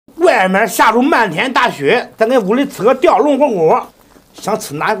外面下着漫天大雪，咱给屋里吃个吊龙火锅，想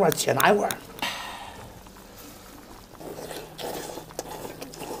吃哪一块切哪一块。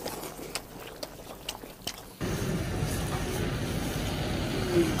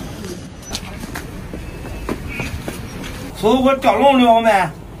师傅，吊龙留好没？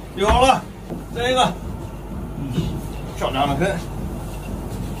留好了，再一个，漂亮的很。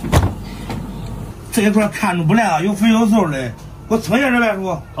这一块看着不赖啊，有肥有瘦的。我称一下这呗，师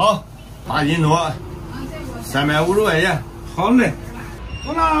傅。好，8斤多，350块钱。好嘞，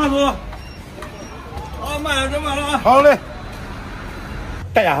走了，师傅。好，慢点，慢了啊。好嘞。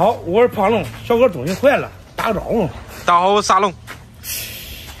大家好，我是胖龙，小哥终于回来了，打个招呼。大家好，我是沙龙。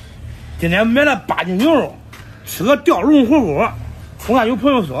今天买了8斤牛肉，吃个吊龙火锅。我看有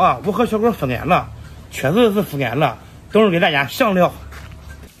朋友说啊，我和小哥敷衍了，确实是敷衍了。等会儿给大家详聊。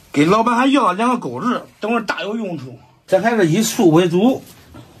给老板还要了2个钩子，等会儿大有用处。咱还是以素为主。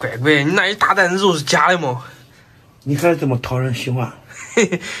乖乖，你那一大袋子肉是假的吗？你还是这么讨人喜欢。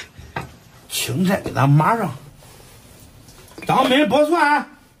青菜给咱码上，当没剥蒜。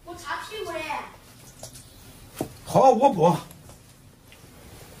我擦屁股嘞。好，我剥。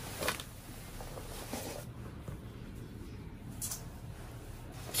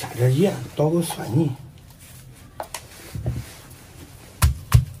加点盐，倒个蒜泥。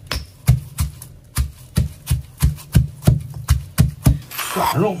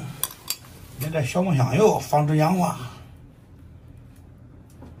蒜蓉，来点小磨香油，防止氧化。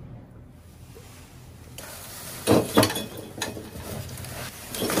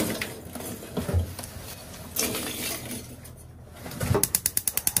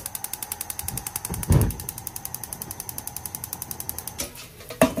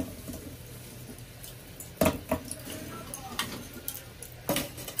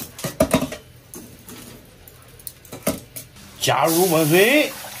加入温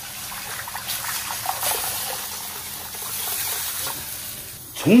水，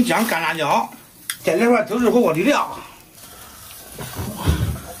葱姜干辣椒，再来块特制火锅底料。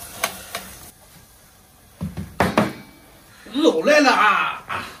肉来了啊！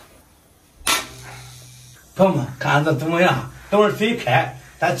朋友们，看看这怎么样？等会儿水开，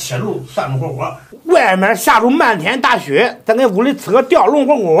咱切入涮肉火锅。外面下着漫天大雪，咱给屋里吃个吊龙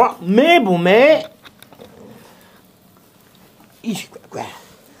火锅，美不美？咦，乖乖，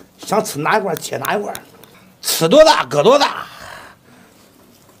想吃哪一块切哪一块，吃多大搁多大。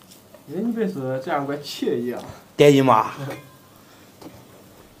哎，你别说，这样怪惬意啊！得意吗？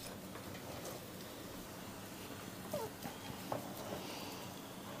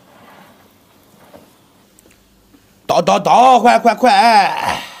倒，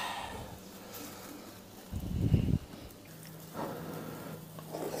快！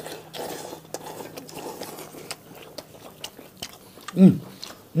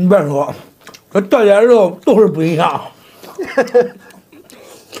你别说，这掉点肉都是不一样，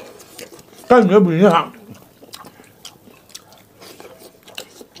感觉不一样。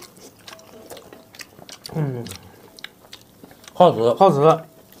好吃，好吃。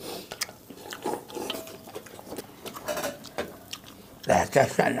来，再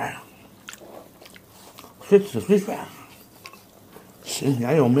涮点，谁吃谁涮，新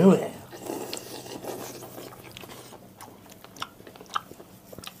鲜又美味。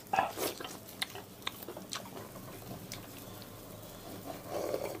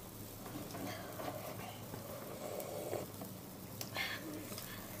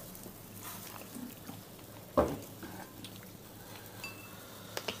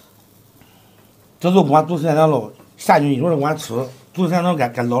这就光煮3条肉，下去一会儿光吃，煮3条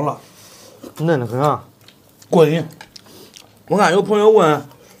该老了，嫩得很啊，过瘾。我看有朋友问，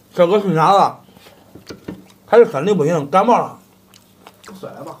这个是啥子？还是身体不行，感冒了。摔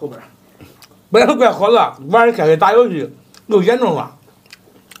了吧后边。不要怪好了，晚上开始打游戏，又严重了。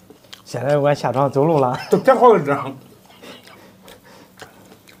现在我下床走路了，都才好一张。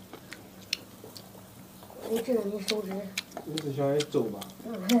你这个你手指。你是想皱吧？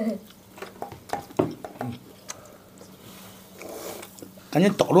赶紧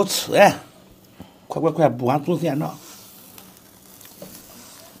倒着吃哎！快，不管煮时间长。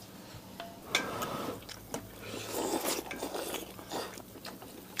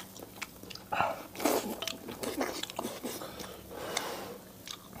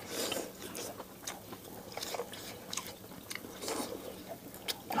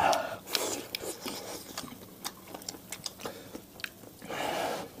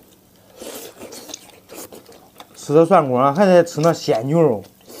吃这涮锅还得吃那鲜牛肉。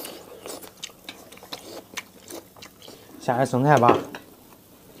下点生菜吧。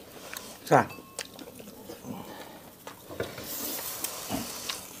是。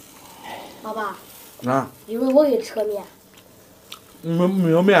爸爸，啊，一会儿我给你吃个面。没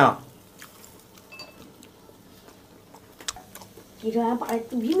有面啊？地上俺爸的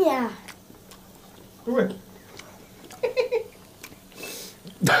肚皮面。对。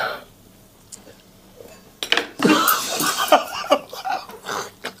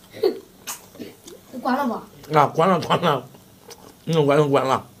你关了吧？啊，关了。关了。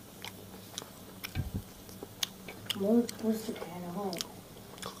门不是开，然后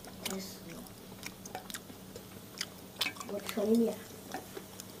开始。我吃你面。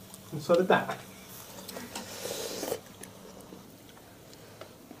你说的蛋。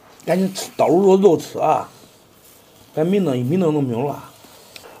赶紧吃，倒入肉吃啊！咱明天都没有了。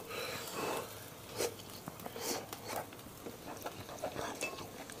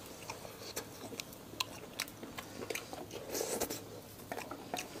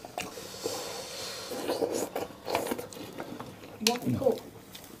我不臭。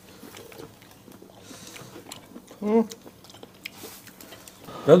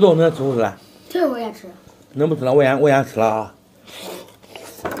这肉能吃不吃？这我也吃。能不吃了？我先吃了啊！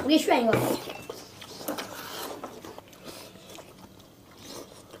我给你选一个。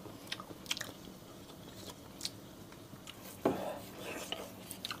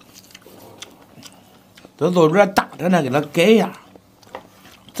这肉有点大，咱再给它改一下，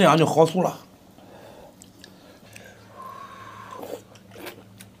这样就好熟了。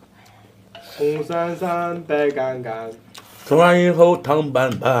红闪闪，白干干。吃完以后汤拌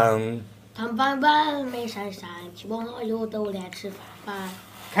拌。汤拌拌，美闪闪，七宝老友都来吃饭。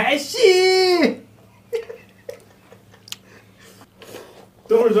开心！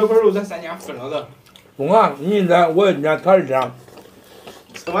等会儿这块肉咱3家分了的。中啊！你这我这他是这样，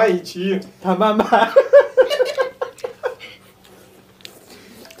吃完一起汤拌拌。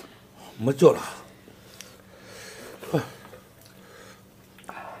没救了。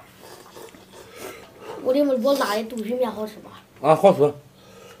我拉的肚皮面好吃吧？啊，好吃。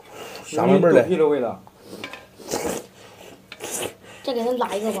香味儿肚皮的味道。再给他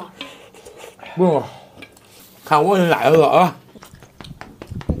拉一个吧。不用了，看我给你拉一个啊。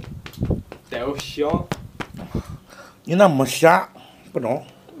带有香。你那么咸，不中。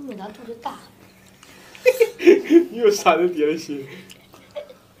你那肚子大。你有啥子别的心？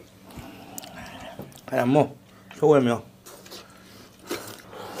看见没？收过没有？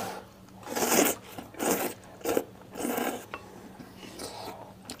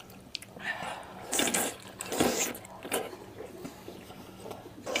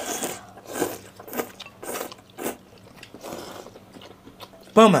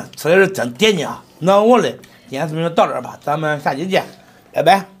朋友们，吃的是真点劲啊！那我嘞，今天视频就到这儿吧，咱们下期见，拜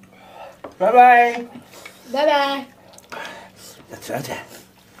拜，拜拜，拜拜。这，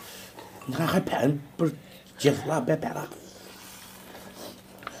你看还拍不是结束了，别拍了。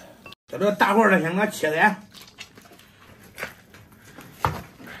这个大块的先给它切开。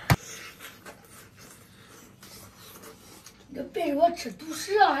这别说吃独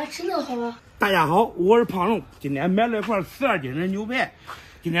食啊，还吃那好啊。大家好，我是胖龙，今天买了一块12斤的牛排，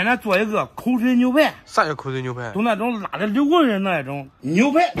今天咱做一个口水牛排。啥叫口水牛排？就那种拉的流滚的那种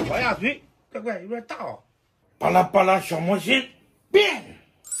牛排，焯下水，这块有点大哦。巴拉巴拉小毛心，变，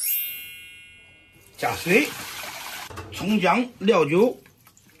加水，葱姜料酒，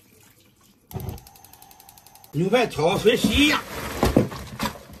牛排焯好水洗一下，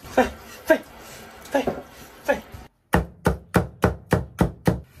飞。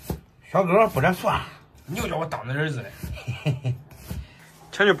小哥不点蒜，你又叫我当着儿子嘞。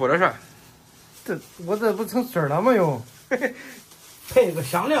前去拨点蒜。我这不成水了吗？又。配个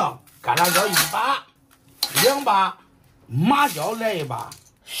香料，干辣椒1把，2把，麻椒来1把，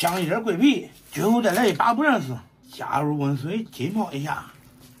香叶、桂皮，最后再来1把不认识。加入温水浸泡一下。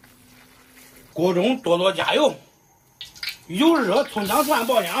锅中多加油，油热，葱姜蒜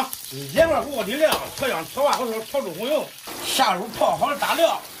爆香，2块火锅底料，调香调完后调出红油，下入泡好的大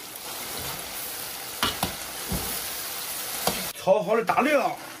料。炒好的大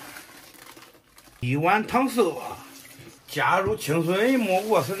料，1碗糖色，加入清水、没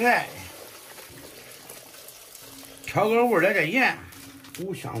过食材，调个味儿来点盐、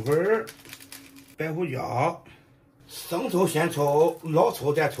五香粉、白胡椒，生抽先抽，老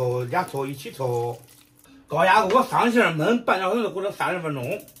抽再抽，俩抽一起抽，高压锅上线焖半小时或者30分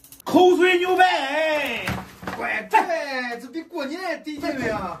钟。口水牛排，乖蛋，哎，这比过年还得劲了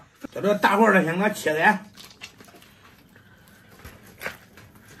呀！这个大块的先给它切开。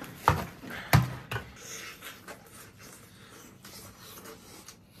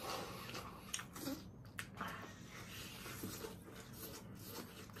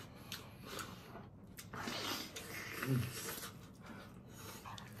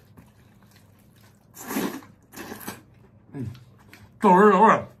豆仁肉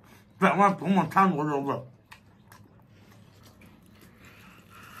味，转换多么传统肉味。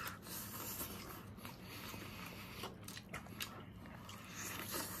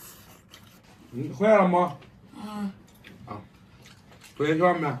你回来了吗？作业写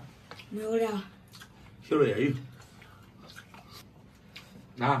完没？没有了。写作业有。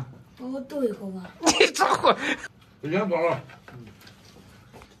那。帮我抖一口吧。你这货，时间到了。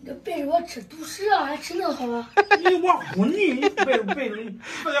你背着我吃独食啊，还吃那好啊？你我唬你，你背着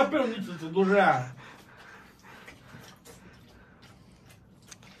大家背着你吃独食啊？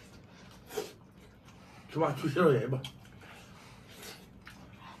是吧？去写作业吧。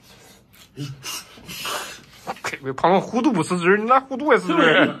为胖龙糊涂不辞职，你哪糊涂也辞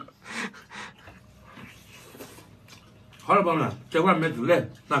职？好了，朋友们，这碗没煮嘞，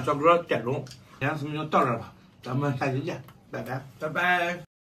让小哥带走。今天视频就到这儿吧，咱们下期见，拜拜，拜拜。